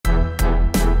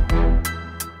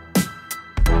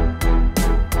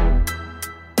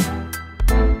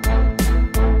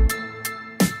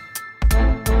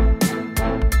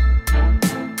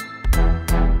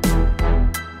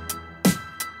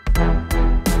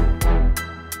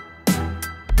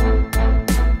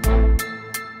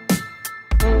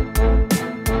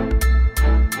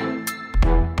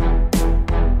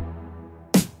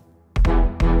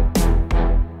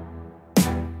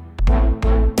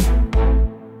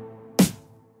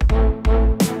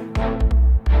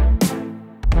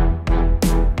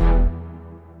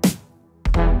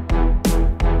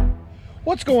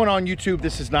What's going on YouTube?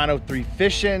 This is 903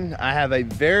 Fishing. I have a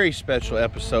very special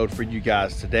episode for you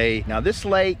guys today. Now this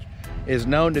lake is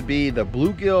known to be the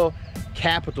bluegill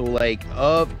capital lake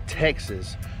of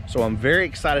Texas. So I'm very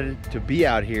excited to be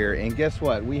out here, and guess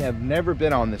what? We have never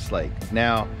been on this lake.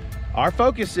 Now, our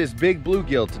focus is big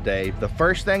bluegill today. The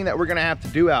first thing that we're gonna have to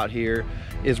do out here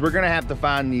is we're gonna have to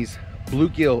find these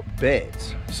bluegill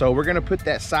beds. So we're gonna put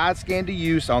that side scan to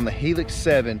use on the Helix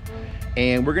 7,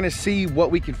 and we're gonna see what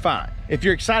we can find. If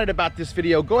you're excited about this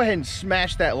video, go ahead and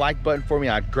smash that like button for me.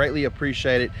 I greatly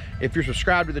appreciate it. If you're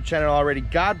subscribed to the channel already,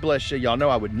 God bless you. Y'all know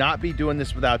I would not be doing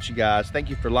this without you guys. Thank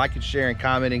you for liking, sharing,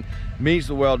 commenting. It means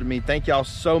the world to me. Thank y'all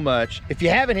so much. If you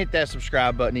haven't hit that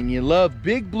subscribe button and you love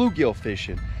big bluegill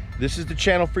fishing, this is the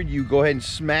channel for you. Go ahead and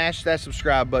smash that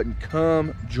subscribe button.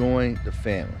 Come join the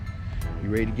family. You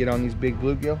ready to get on these big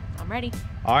bluegill? I'm ready.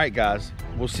 All right, guys.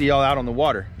 We'll see y'all out on the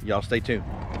water. Y'all stay tuned.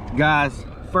 Guys,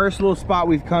 first little spot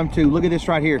we've come to. Look at this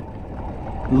right here.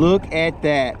 Look at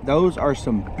that. Those are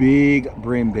some big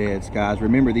brim beds, guys.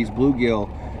 Remember, these bluegill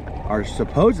are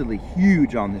supposedly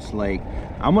huge on this lake.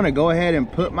 I'm gonna go ahead and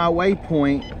put my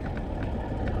waypoint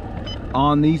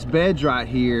on these beds right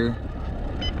here,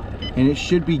 and it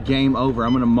should be game over.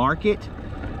 I'm gonna mark it,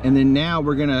 and then now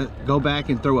we're gonna go back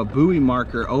and throw a buoy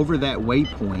marker over that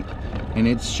waypoint, and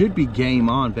it should be game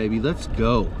on, baby. Let's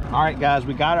go. All right, guys,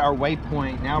 we got our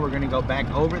waypoint. Now we're gonna go back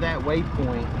over that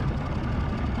waypoint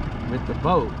with the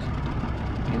boat.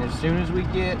 And as soon as we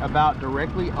get about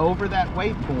directly over that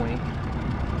waypoint,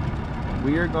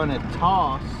 we are gonna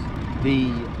toss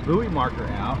the buoy marker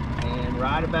out, and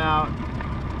right about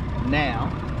now,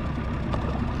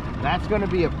 that's gonna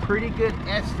be a pretty good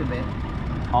estimate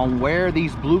on where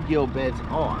these bluegill beds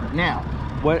are. Now,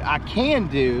 what I can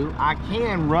do, I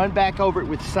can run back over it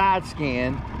with side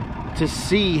scan to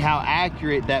see how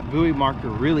accurate that buoy marker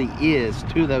really is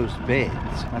to those beds.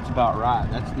 That's about right.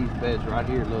 That's these beds right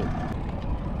here, look.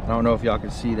 I don't know if y'all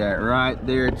can see that right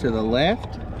there to the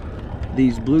left.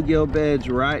 These bluegill beds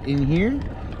right in here.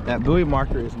 That buoy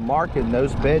marker is marking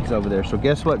those beds over there. So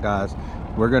guess what, guys?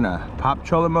 We're gonna pop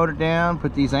trolling motor down,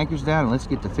 put these anchors down, and let's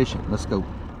get to fishing. Let's go.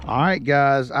 All right,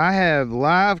 guys, I have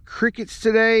live crickets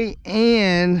today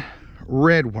and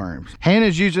red worms.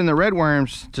 Hannah's using the red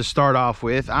worms to start off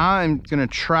with. I'm gonna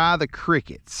try the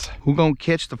crickets. Who's gonna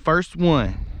catch the first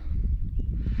one?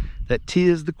 That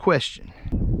is the question.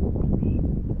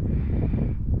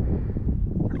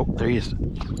 Oh, there he is.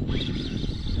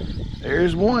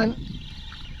 There's one.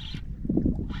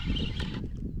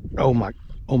 Oh my,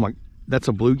 that's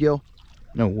a bluegill?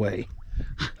 No way.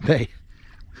 Hey.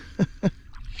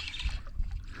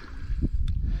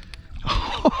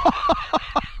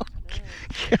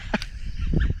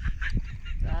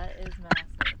 That is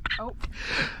massive. Oh.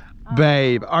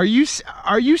 Babe, are you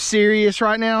serious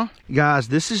right now? Guys,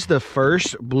 this is the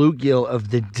first bluegill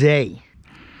of the day.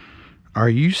 Are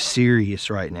you serious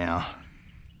right now?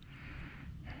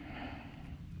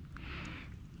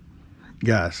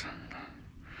 Guys,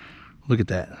 look at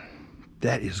that.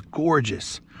 That is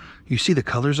gorgeous. You see the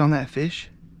colors on that fish?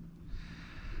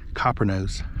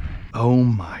 Coppernose. Oh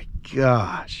my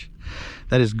gosh,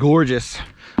 that is gorgeous.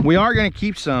 We are gonna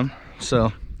keep some,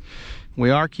 so we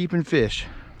are keeping fish.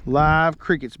 Live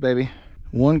crickets, baby.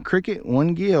 One cricket,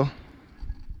 one gill.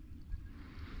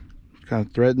 Kind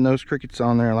of threading those crickets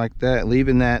on there like that,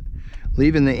 leaving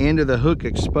the end of the hook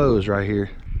exposed right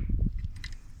here.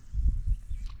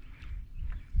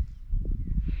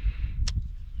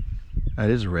 That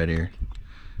is a red ear,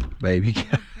 baby.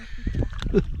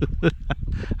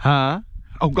 Huh?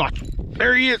 Oh gosh,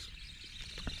 there he is.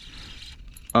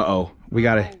 Uh-oh, we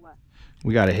got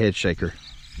a head shaker.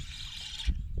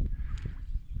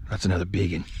 That's another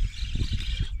big one.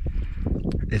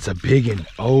 It's a big one.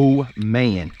 Oh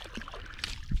man.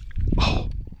 Oh.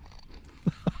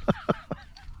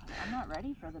 I'm not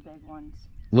ready for the big ones.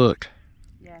 Look.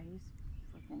 Yeah, he's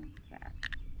freaking fat.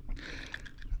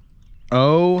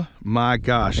 Oh my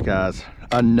gosh, guys.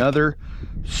 Another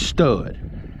stud.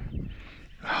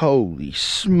 Holy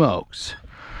smokes.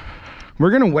 We're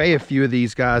gonna weigh a few of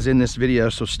these guys in this video,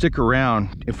 so stick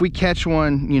around. If we catch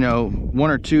one, you know,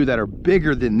 one or two that are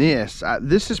bigger than this,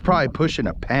 this is probably pushing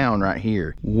a pound right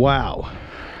here. Wow.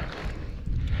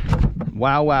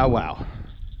 Wow, wow, wow.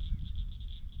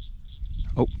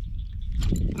 Oh,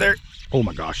 there. Oh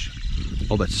my gosh.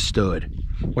 Oh, that's a stud.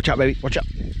 Watch out, baby, watch out.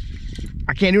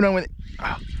 I can't do nothing with it.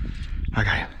 Oh,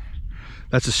 okay.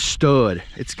 That's a stud.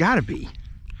 It's gotta be.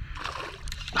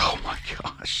 Oh my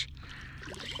gosh.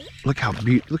 Look how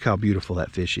beautiful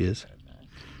that fish is.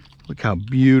 Look how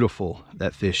beautiful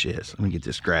that fish is. Let me get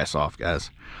this grass off, guys.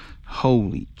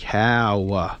 Holy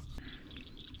cow.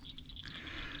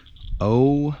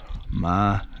 Oh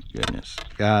my goodness,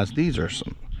 guys, these are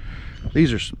some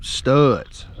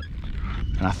studs,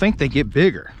 and I think they get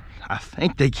bigger. I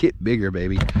think they get bigger,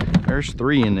 baby. There's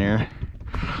 3 in there.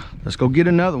 Let's go get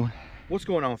another one. What's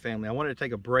going on, family? I wanted to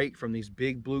take a break from these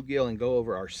big bluegill and go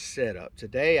over our setup.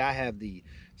 Today I have the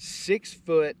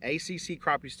 6-foot ACC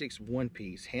crappie sticks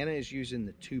 1-piece. Hannah is using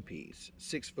the 2-piece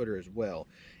 6-footer as well.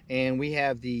 And we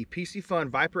have the PC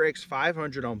Fun Viper X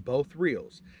 500 on both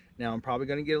reels. Now I'm probably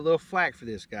going to get a little flack for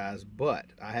this, guys, but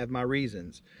I have my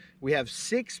reasons. We have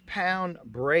 6-pound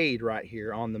braid right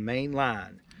here on the main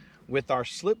line with our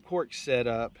slip cork set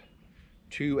up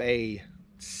to a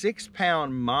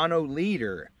 6-pound mono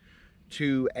leader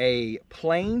to a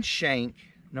plain shank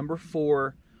number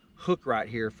 4 hook right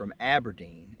here from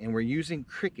Aberdeen, and we're using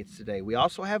crickets today. We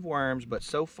also have worms, but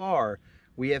so far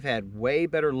we have had way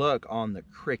better luck on the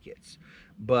crickets.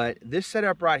 But this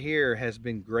setup right here has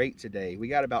been great today. We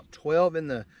got about 12 in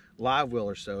the live well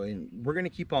or so, and we're going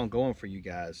to keep on going for you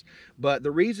guys. But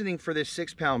the reasoning for this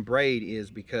 6-pound braid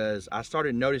is because I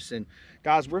started noticing,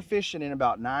 guys, we're fishing in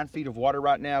about 9 feet of water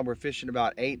right now. We're fishing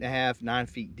about 8.5, 9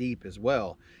 feet deep as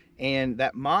well. And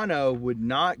that mono would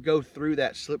not go through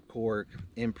that slip cork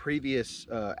in previous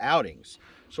outings.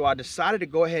 So I decided to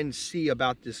go ahead and see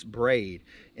about this braid.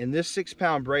 And this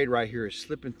 6-pound braid right here is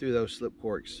slipping through those slip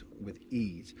corks with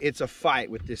ease. It's a fight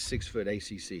with this 6-foot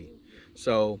ACC.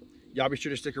 So y'all be sure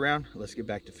to stick around. Let's get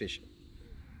back to fishing.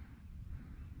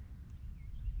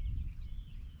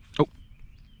 Oh,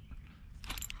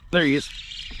 there he is.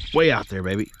 Way out there,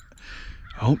 baby.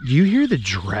 Oh, do you hear the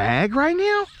drag right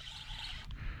now?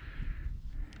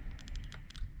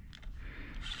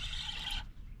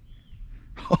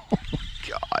 Oh my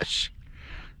gosh,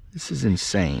 this is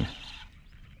insane.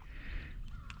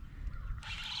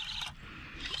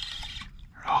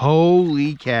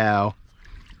 Holy cow.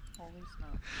 Holy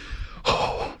smokes.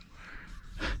 Oh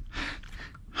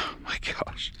my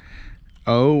gosh.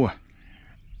 Oh.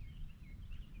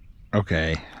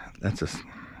 Okay, that's a...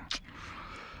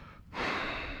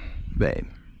 Babe.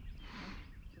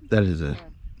 That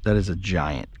is a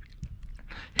giant.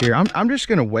 Here, I'm just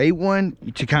gonna weigh one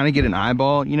to kind of get an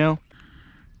eyeball, you know.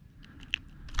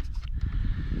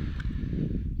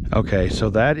 Okay, so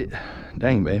that is,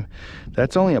 dang, babe,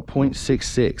 that's only a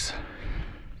 0.66.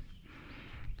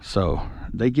 So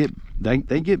they get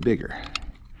bigger.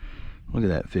 Look at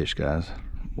that fish, guys.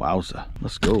 Wowza.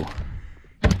 Let's go.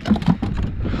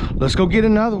 Let's go get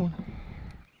another one.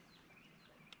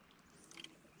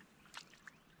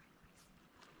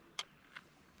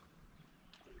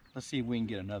 Let's see if we can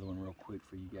get another one real quick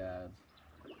for you guys.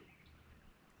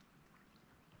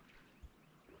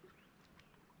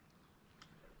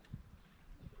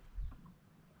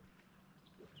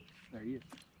 There he is.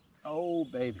 Oh,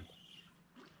 baby.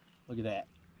 Look at that.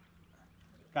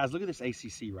 Guys, look at this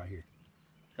ACC right here.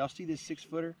 Y'all see this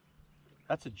 6-footer?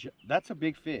 That's a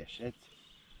big fish.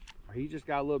 Or he just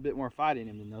got a little bit more fight in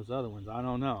him than those other ones. I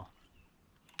don't know.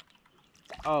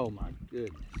 Oh my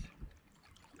goodness.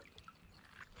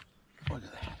 Look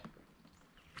at that.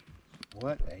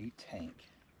 What a tank.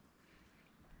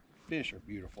 Fish are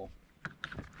beautiful.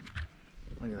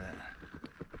 Look at that.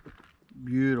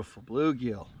 Beautiful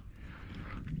bluegill.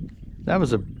 That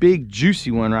was a big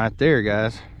juicy one right there,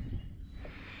 guys.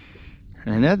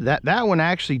 And that one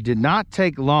actually did not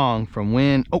take long from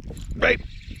when... Oh, babe.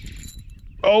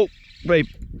 Oh, babe.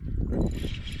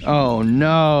 Oh,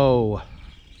 no.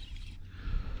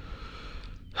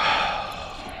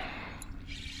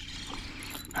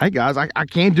 Hey guys, I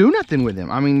can't do nothing with him.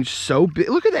 I mean, so big.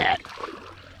 Look at that.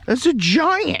 That's a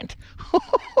giant.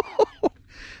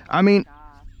 I mean,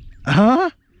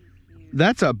 huh?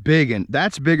 That's a big one.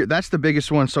 That's bigger. That's the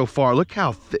biggest one so far. Look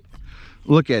how thick.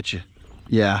 Look at you.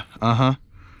 Yeah, uh-huh.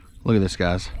 Look at this,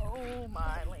 guys. Oh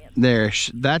my land. There,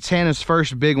 that's Hannah's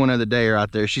first big one of the day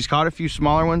right there. She's caught a few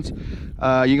smaller ones. You're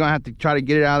gonna have to try to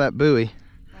get it out of that buoy.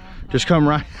 Just come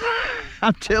right.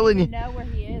 I'm telling you. You know where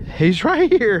he is. He's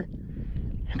right here.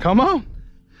 Come on.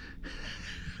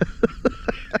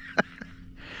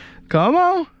 Come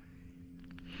on.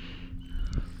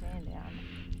 Stand down.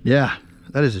 Yeah,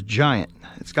 that is a giant.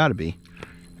 It's got to be.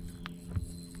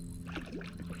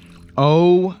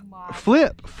 Oh,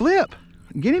 flip.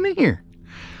 Get him in here.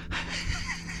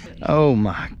 Oh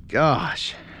my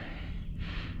gosh.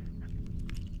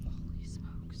 Holy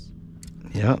smokes.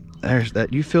 Yep, there's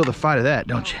that. You feel the fight of that,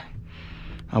 don't you?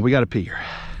 Oh, we got to pee here.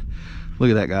 Look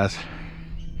at that, guys.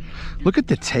 Look at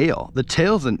the tail. The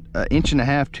tail's an 1.5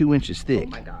 inches, 2 inches thick. Oh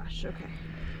my gosh, okay.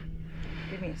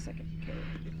 Give me a second. Okay.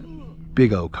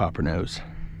 Big old Coppernose.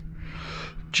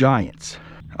 Giants.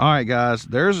 All right, guys,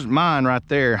 there's mine right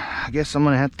there. I guess I'm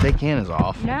gonna have to take Hannah's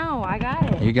off. No, I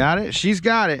got it. You got it? She's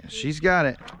got it. She's got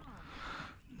it.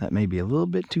 That may be a little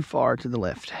bit too far to the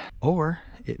left. Or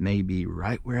it may be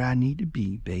right where I need to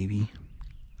be, baby.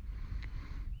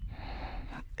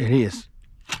 It is.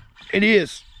 It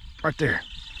is. Right there.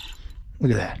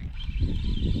 Look at that.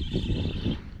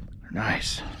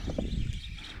 Nice.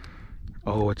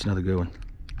 Oh, it's another good one.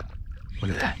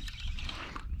 Look at that.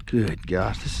 Good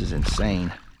gosh, this is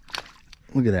insane.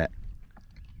 Look at that.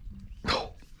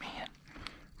 Oh, man.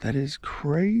 That is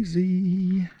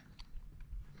crazy.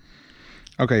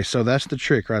 Okay, so that's the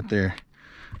trick right there.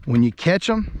 When you catch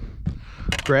them,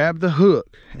 grab the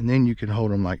hook, and then you can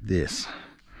hold them like this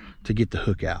to get the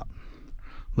hook out.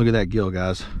 Look at that gill,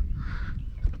 guys.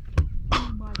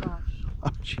 Oh my gosh.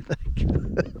 How'd you let it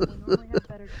They normally have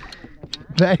better timing than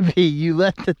that. Baby, you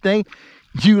let the thing,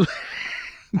 you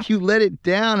let it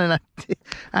down, and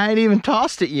I ain't even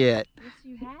tossed it yet. Yes,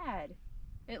 you had.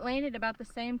 It landed about the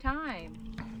same time.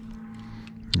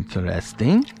 So that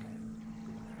sting?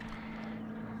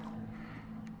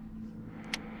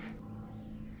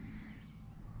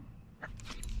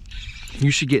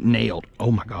 You should get nailed.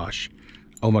 Oh my gosh.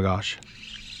 Oh my gosh.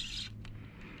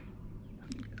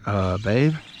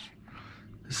 Babe,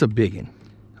 this is a big one.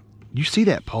 You see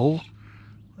that pole?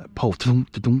 That pole.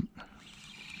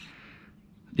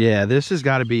 Yeah, this has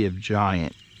got to be a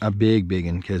giant, a big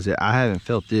one, because I haven't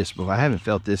felt this, but I haven't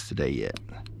felt this today yet.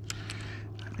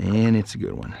 And it's a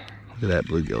good one. Look at that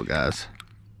bluegill, guys.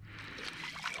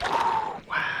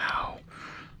 Wow.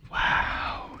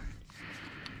 Wow.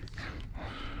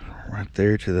 Right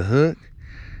there to the hook,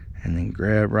 and then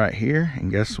grab right here,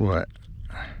 and guess what?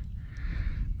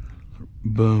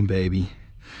 Boom, baby.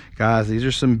 Guys, these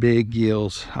are some big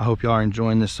gills. I hope y'all are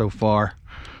enjoying this so far.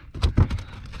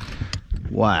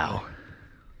 Wow.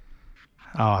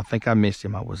 Oh, I think I missed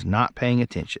him. I was not paying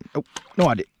attention. Oh, no,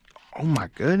 I did. Oh my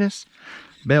goodness.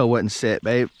 Bell wasn't set,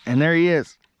 babe. And there he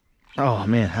is. Oh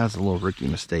man, that was a little rookie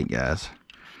mistake, guys.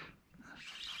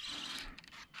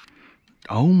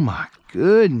 Oh my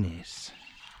goodness.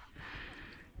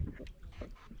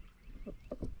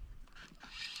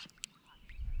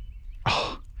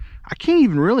 Oh, I can't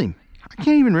even reel him. I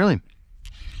can't even reel him.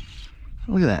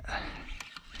 Look at that.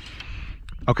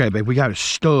 Okay, babe, we got a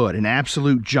stud, an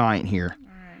absolute giant here.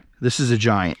 Alright. This is a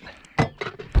giant.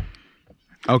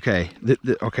 Okay,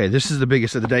 okay, this is the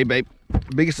biggest of the day, babe.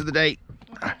 Biggest of the day.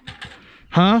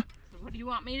 Huh? So what do you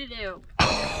want me to do?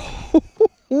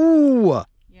 Ooh.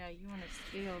 Yeah, you want to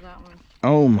scale that one.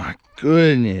 Oh my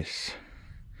goodness.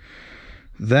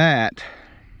 That.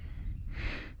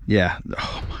 Yeah.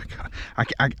 Oh my God. I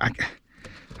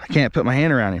can't put my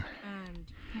hand around him.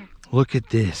 Here. Look at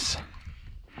this.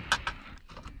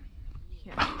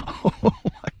 Yeah. Oh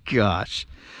my gosh.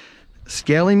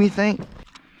 Scale him, you think?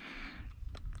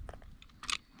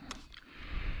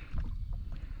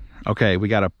 Okay, we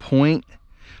got a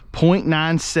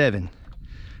 0.97.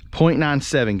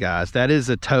 0.97, guys. That is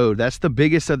a toad. That's the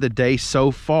biggest of the day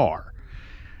so far.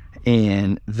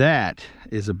 And that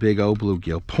is a big old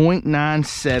bluegill.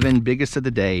 0.97, biggest of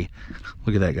the day.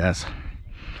 Look at that, guys.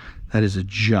 That is a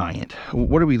giant.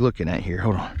 What are we looking at here?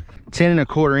 Hold on.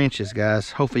 10¼ inches, guys.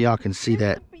 Hopefully y'all can see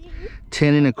that.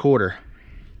 10¼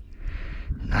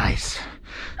 Nice.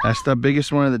 That's the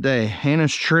biggest one of the day.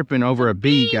 Hannah's tripping over a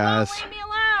bee, guys. Leave me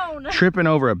alone. Tripping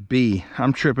over a bee.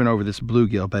 I'm tripping over this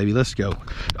bluegill, baby. Let's go.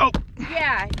 Oh!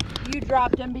 Yeah, you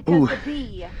dropped him because Ooh. the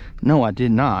bee. No, I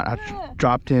did not. I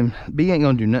dropped him. Bee ain't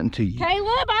gonna do nothing to you.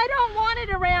 Caleb, I don't want it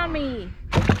around me.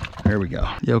 There we go.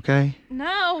 You okay?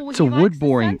 No, It's a wood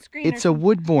boring. It's a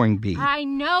wood boring bee. I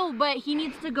know, but he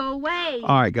needs to go away.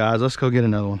 All right, guys, let's go get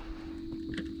another one.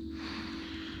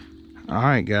 All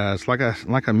right, guys, like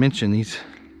I mentioned, these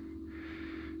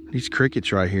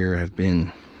crickets right here they've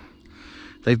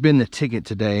been the ticket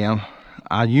today.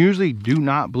 I usually do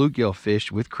not bluegill fish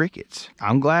with crickets.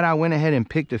 I'm glad I went ahead and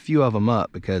picked a few of them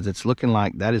up because it's looking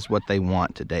like that is what they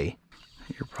want today.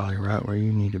 You're probably right where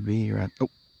you need to be, right? Oh,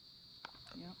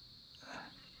 Yep.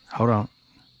 Hold on.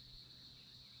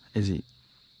 Is he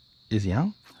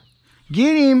out?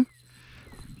 Get him!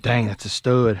 Dang, that's a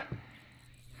stud.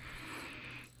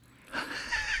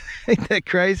 Ain't that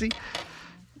crazy?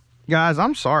 Guys,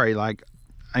 I'm sorry. Like,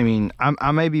 I mean,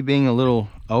 I may be being a little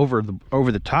over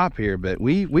the top here, but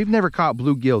we've never caught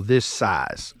bluegill this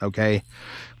size, okay?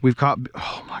 We've caught,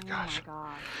 oh my gosh. Oh my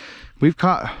gosh. We've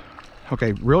caught,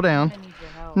 okay, reel down. I need your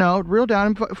help. No, reel down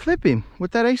and flip him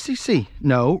with that ACC.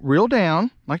 No, reel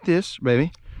down like this,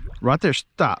 baby. Right there,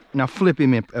 stop. Now flip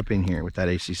him up in here with that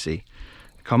ACC.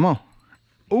 Come on.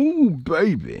 Oh,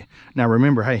 baby. Now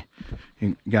remember, hey,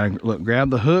 you gotta look, grab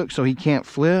the hook so he can't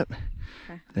flip.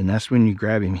 Okay. Then that's when you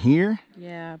grab him here.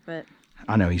 Yeah, but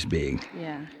I know he's big.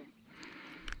 Yeah.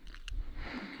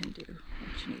 You can do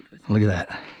what you need with Look at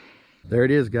that. There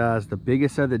it is, guys. The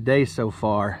biggest of the day so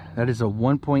far. That is a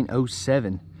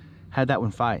 1.07. How'd that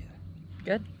one fight?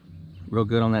 Good. Real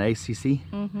good on that ACC.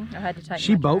 I had to tighten.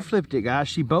 She boat flipped it, guys.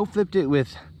 She boat flipped it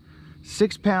with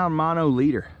 6-pound mono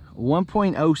leader.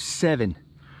 1.07.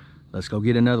 Let's go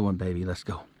get another one, baby. Let's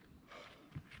go.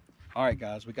 All right,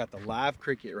 guys. We got the live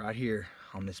cricket right here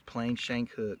on this plain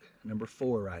shank hook, number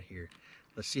 4 right here.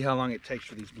 Let's see how long it takes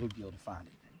for these bluegill to find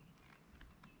it.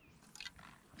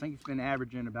 I think it's been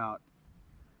averaging about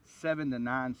 7 to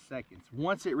 9 seconds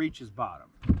once it reaches bottom.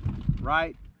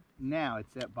 Right now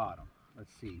it's at bottom.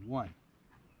 Let's see. 1,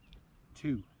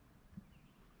 2,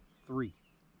 3,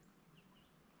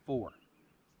 4,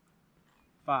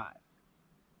 5,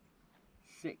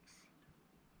 6,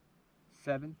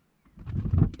 7,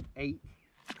 8.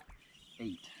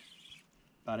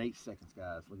 About 8 seconds,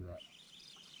 guys. Look at that.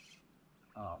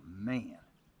 Oh, man.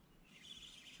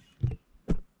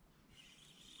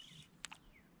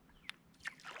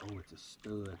 Oh, it's a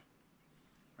stud.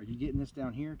 Are you getting this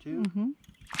down here, too?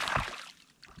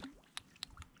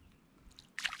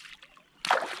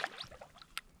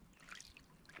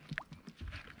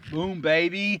 Boom,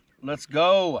 baby. Let's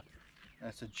go.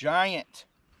 That's a giant.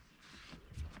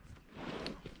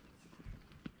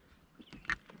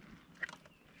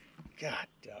 God,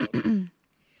 dog.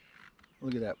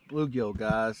 Look at that bluegill,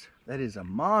 guys. That is a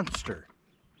monster.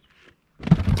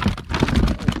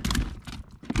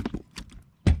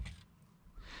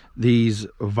 These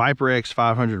Viper X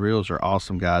 500 reels are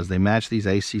awesome, guys. They match these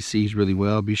ACCs really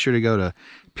well. Be sure to go to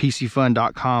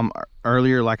pcfun.com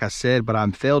earlier, like I said, but I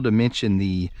failed to mention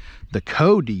the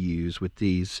code to use with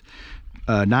these.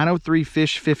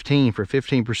 903fish15 for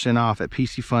 15% off at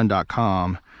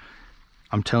pcfun.com.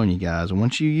 I'm telling you guys,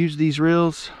 once you use these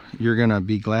reels, you're gonna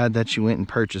be glad that you went and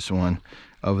purchased one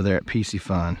over there at PC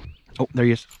Fun. Oh, there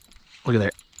he is. Look at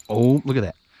that. Oh, look at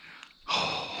that.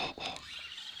 Oh,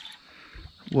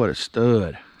 what a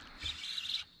stud.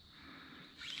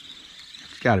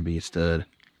 It's gotta be a stud.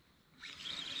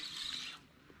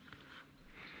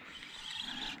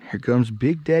 Here comes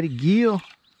Big Daddy Gill.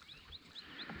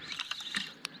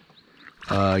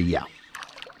 Yeah.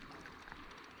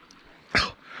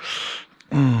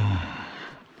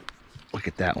 Look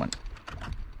at that one.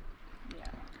 Yeah,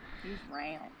 he's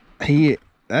round.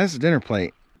 That's a dinner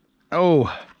plate.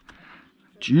 Oh,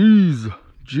 jeez.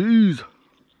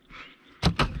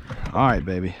 All right,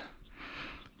 baby.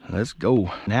 Let's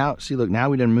go. Now, see, look, now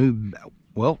we done moved.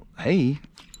 Well,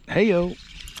 hey-o.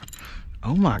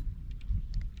 Oh, my.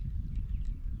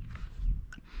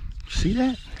 See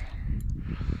that?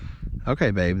 Okay,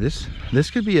 babe, this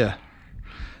could be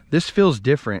this feels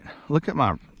different. Look at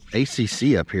my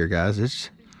ACC up here, guys. It's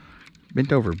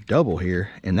bent over double here,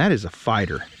 and that is a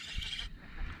fighter.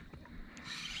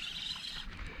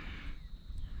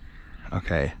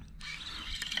 Okay.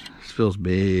 This feels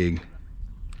big.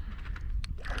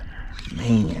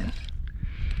 Man.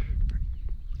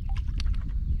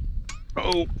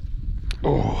 Oh,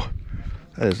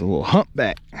 that is a little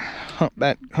humpback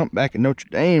in Notre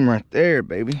Dame right there,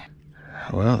 baby.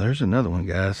 Well, there's another one,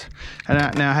 guys.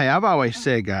 And now, hey, I've always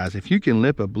said, guys, if you can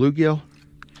lip a bluegill,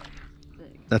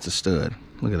 that's a stud.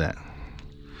 Look at that.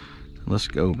 Let's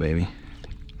go, baby.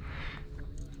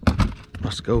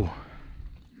 Let's go.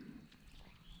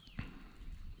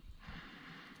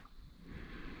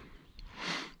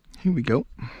 Here we go.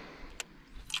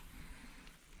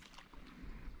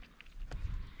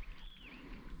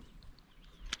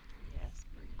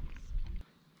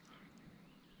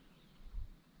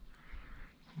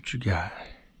 What you got?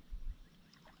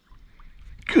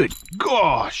 Good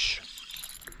gosh.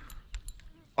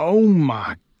 Oh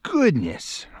my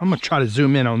goodness. I'm gonna try to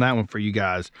zoom in on that one for you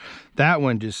guys. That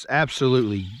one just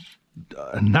absolutely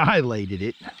annihilated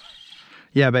it.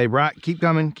 Yeah, babe, right? Keep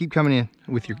coming in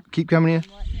with your, keep coming in.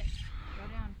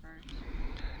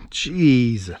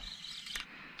 Jeez.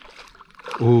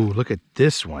 Ooh, look at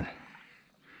this one.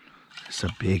 It's a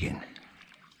big one.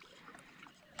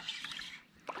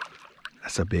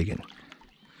 That's a big one.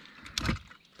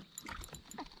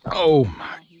 Oh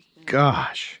my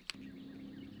gosh.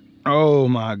 Oh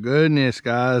my goodness,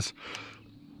 guys.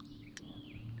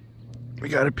 We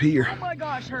gotta pee here. Oh my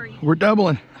gosh, hurry. We're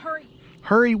doubling. Hurry.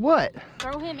 Hurry what?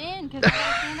 Throw him in because I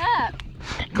gotta stand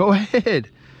up. Go ahead.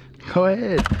 Go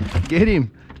ahead. Get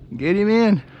him. Get him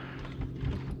in.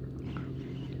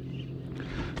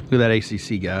 Look at that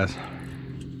ACC, guys.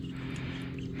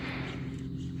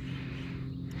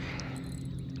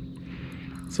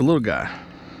 It's a little guy.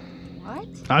 What?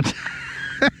 I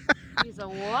He's a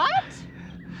what?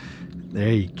 There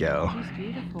you go.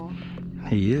 He's beautiful.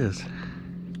 He is.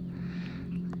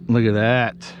 Look at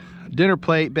that. Dinner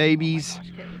plate, babies. Oh my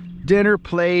gosh, Dinner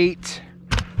plate.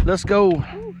 Let's go.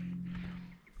 Ooh.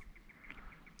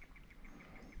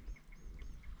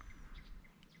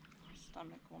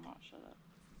 Stomach will not shut up.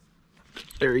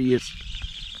 There he is.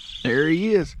 There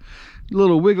he is. A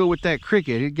little wiggle with that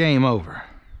cricket. It game over.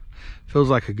 Feels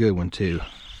like a good one too.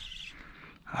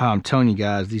 I'm telling you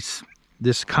guys,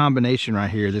 this combination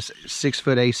right here, this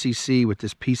 6-foot ACC with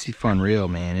this PC Fun reel,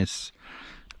 man, it's,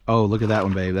 oh, look at that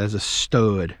one, babe. That's a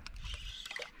stud.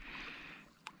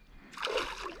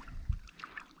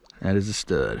 That is a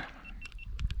stud.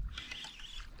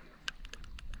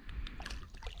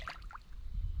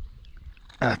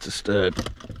 That's a stud.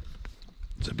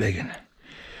 It's a big one.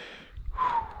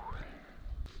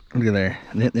 Look at there.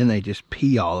 And then they just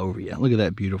pee all over you. Look at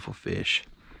that beautiful fish.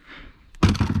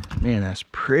 Man, that's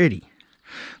pretty.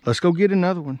 Let's go get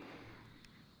another one.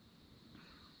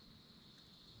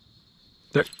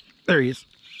 There he is.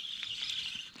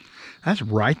 That's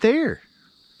right there.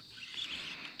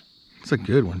 It's a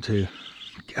good one too.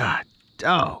 God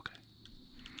dog.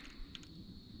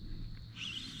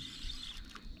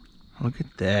 Look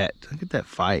at that. Look at that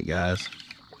fight, guys.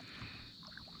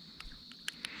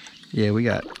 Yeah, we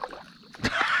got.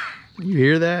 You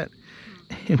hear that?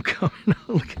 Him coming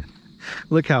on.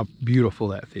 Look how beautiful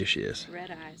that fish is. Red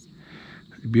eyes.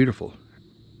 Beautiful.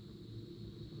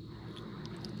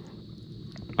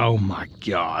 Oh my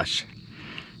gosh.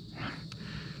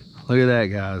 Look at that,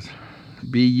 guys.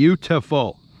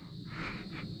 Beautiful.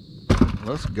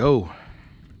 Let's go.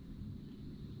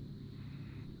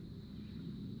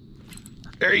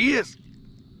 There he is.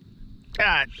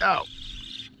 God, oh.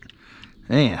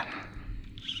 Man.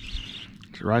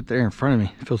 It's right there in front of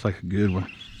me. It feels like a good one.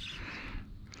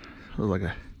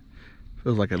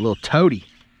 Feels like a little toady.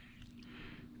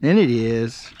 And it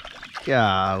is.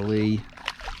 Golly.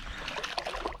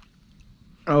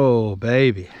 Oh,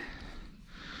 baby.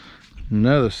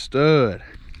 Another stud.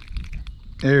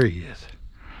 There he is.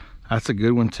 That's a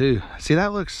good one too. See,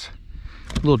 that looks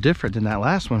a little different than that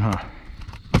last one, huh?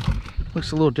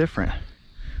 Looks a little different.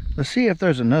 Let's see if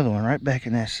there's another one right back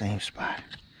in that same spot.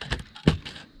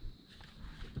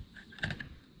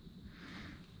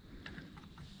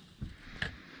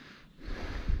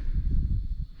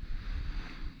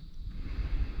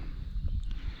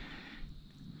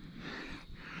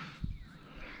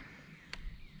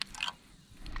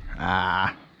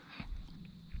 I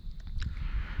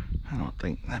don't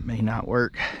think that may not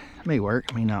work. It may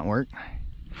work, it may not work.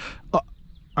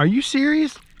 Are you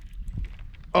serious?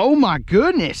 Oh my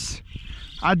goodness.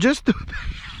 I just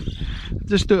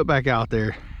threw it back out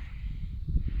there.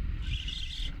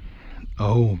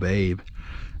 Oh, babe.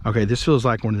 Okay, this feels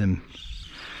like one of them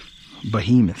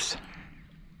behemoths.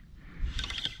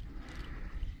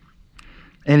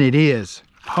 And it is.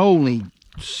 Holy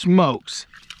smokes.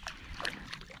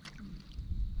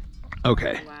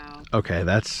 Okay. Wow. Okay,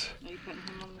 that's Are you putting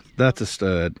him on the scale? a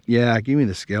stud. Yeah, give me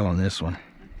the scale on this one. I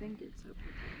think it's over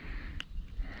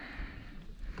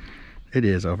there. It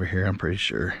is over here, I'm pretty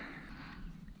sure.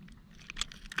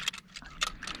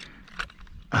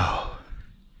 Oh.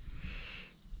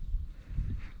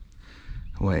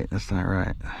 Wait, that's not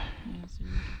right. Yes, sir.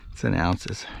 It's in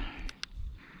ounces.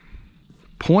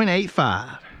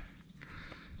 0.85.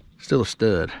 Still a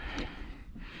stud.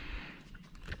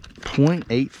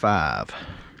 0.85.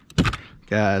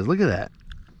 Guys, look at that.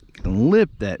 You can lip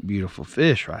that beautiful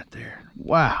fish right there.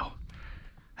 Wow.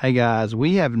 Hey guys,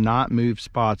 we have not moved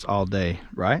spots all day,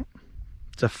 right?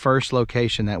 It's the first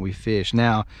location that we fished.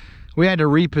 Now, we had to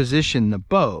reposition the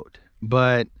boat,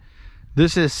 but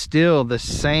this is still the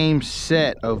same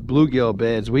set of bluegill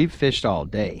beds we've fished all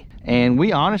day. And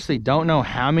we honestly don't know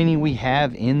how many we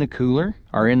have in the cooler,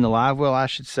 or in the live well, I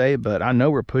should say, but I know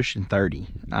we're pushing 30.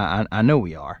 I know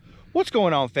we are. What's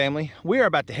going on, family? We are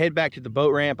about to head back to the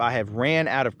boat ramp. I have ran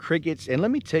out of crickets, and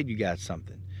let me tell you guys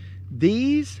something.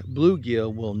 These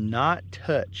bluegill will not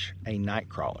touch a night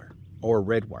crawler or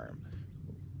redworm.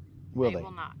 Will they? They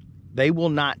will not. They will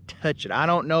not touch it. I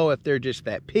don't know if they're just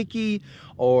that picky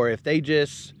or if they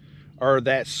just are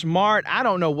that smart. I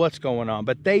don't know what's going on,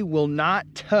 but they will not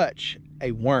touch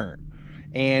a worm.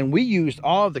 And we used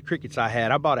all of the crickets I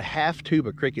had. I bought a half tube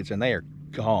of crickets and they are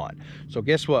gone. So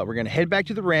guess what? We're gonna head back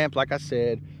to the ramp. Like I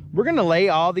said, we're gonna lay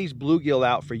all these bluegill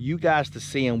out for you guys to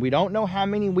see, and we don't know how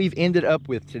many we've ended up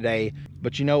with today,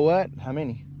 but you know what? How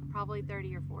many? Probably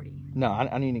 30 or 40. No,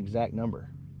 I need an exact number.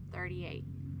 38.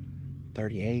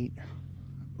 38.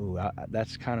 Ooh,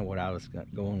 that's kind of what I was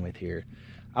going with here.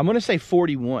 I'm gonna say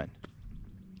 41.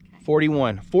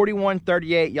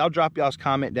 4138. Y'all drop y'all's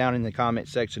comment down in the comment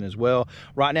section as well.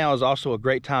 Right now is also a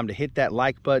great time to hit that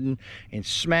like button and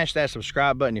smash that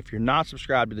subscribe button if you're not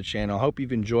subscribed to the channel. I hope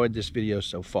you've enjoyed this video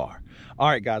so far. All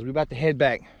right, guys, we're about to head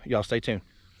back. Y'all stay tuned.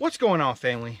 What's going on,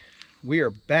 family? We are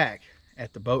back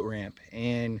at the boat ramp,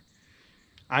 and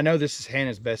I know this is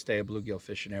Hannah's best day of bluegill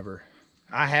fishing ever.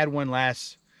 I had one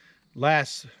last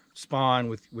spawn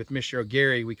with Mr.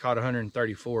 O'Gary. We caught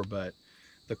 134, but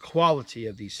the quality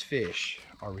of these fish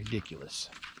are ridiculous.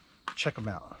 Check them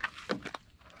out.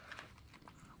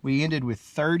 We ended with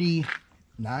 39.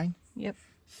 Yep.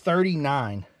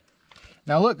 39.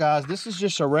 Now look, guys, this is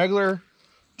just a regular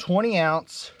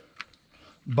 20-ounce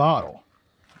bottle.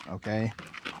 Okay,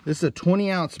 this is a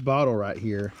 20-ounce bottle right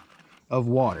here of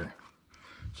water.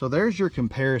 So there's your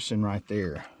comparison right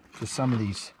there to some of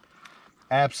these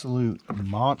absolute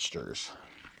monsters.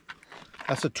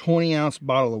 That's a 20-ounce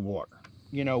bottle of water.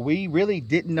 You know, we really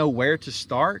didn't know where to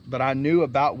start, but I knew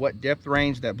about what depth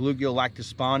range that bluegill like to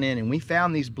spawn in, and we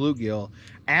found these bluegill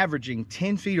averaging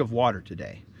 10 feet of water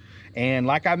today. And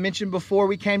like I mentioned before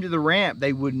we came to the ramp,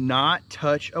 they would not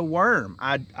touch a worm.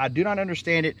 I do not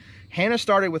understand it. Hannah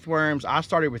started with worms, I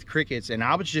started with crickets, and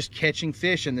I was just catching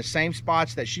fish in the same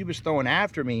spots that she was throwing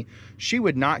after me. She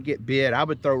would not get bit. I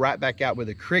would throw right back out with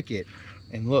a cricket.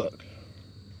 And look,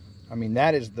 I mean,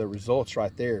 that is the results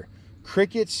right there.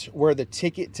 Crickets were the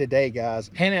ticket today, guys.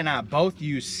 Hannah and I both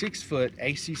used 6-foot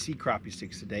ACC crappie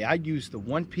sticks today. I used the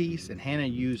 1-piece and Hannah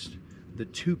used the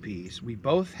 2-piece. We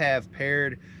both have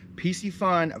paired PC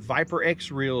Fun Viper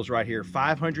X reels right here,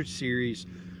 500 series.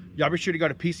 Y'all be sure to go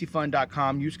to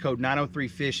PCFun.com, use code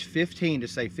 903FISH15 to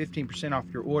save 15% off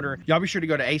your order. Y'all be sure to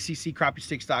go to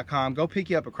ACCCrappiesticks.com. Go pick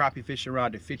you up a crappie fishing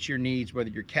rod to fit your needs, whether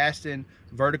you're casting,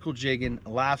 vertical jigging,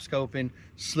 live scoping,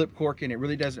 slip corking, it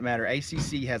really doesn't matter.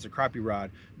 ACC has a crappie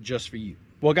rod just for you.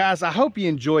 Well, guys, I hope you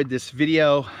enjoyed this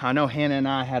video. I know Hannah and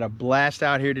I had a blast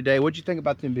out here today. What'd you think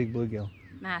about them big bluegill?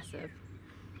 Massive.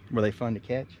 Were they fun to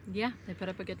catch? Yeah, they put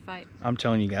up a good fight. I'm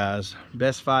telling you guys,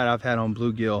 best fight I've had on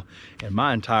bluegill in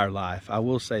my entire life. I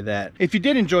will say that. If you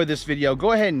did enjoy this video,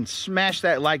 go ahead and smash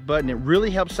that like button. It really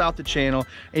helps out the channel.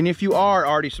 And if you are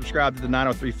already subscribed to the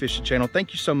 903 Fishing channel,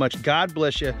 thank you so much. God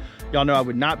bless you. Y'all know I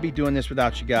would not be doing this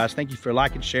without you guys. Thank you for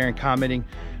liking, sharing, commenting.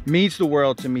 Means the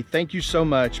world to me. Thank you so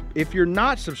much. If you're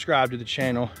not subscribed to the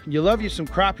channel, you love you some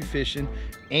crappie fishing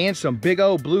and some big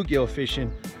old bluegill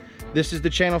fishing, this is the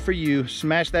channel for you.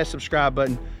 Smash that subscribe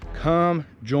button. Come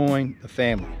join the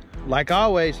family. Like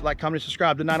always, like, comment, and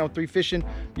subscribe to 903 Fishing.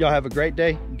 Y'all have a great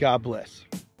day. God bless.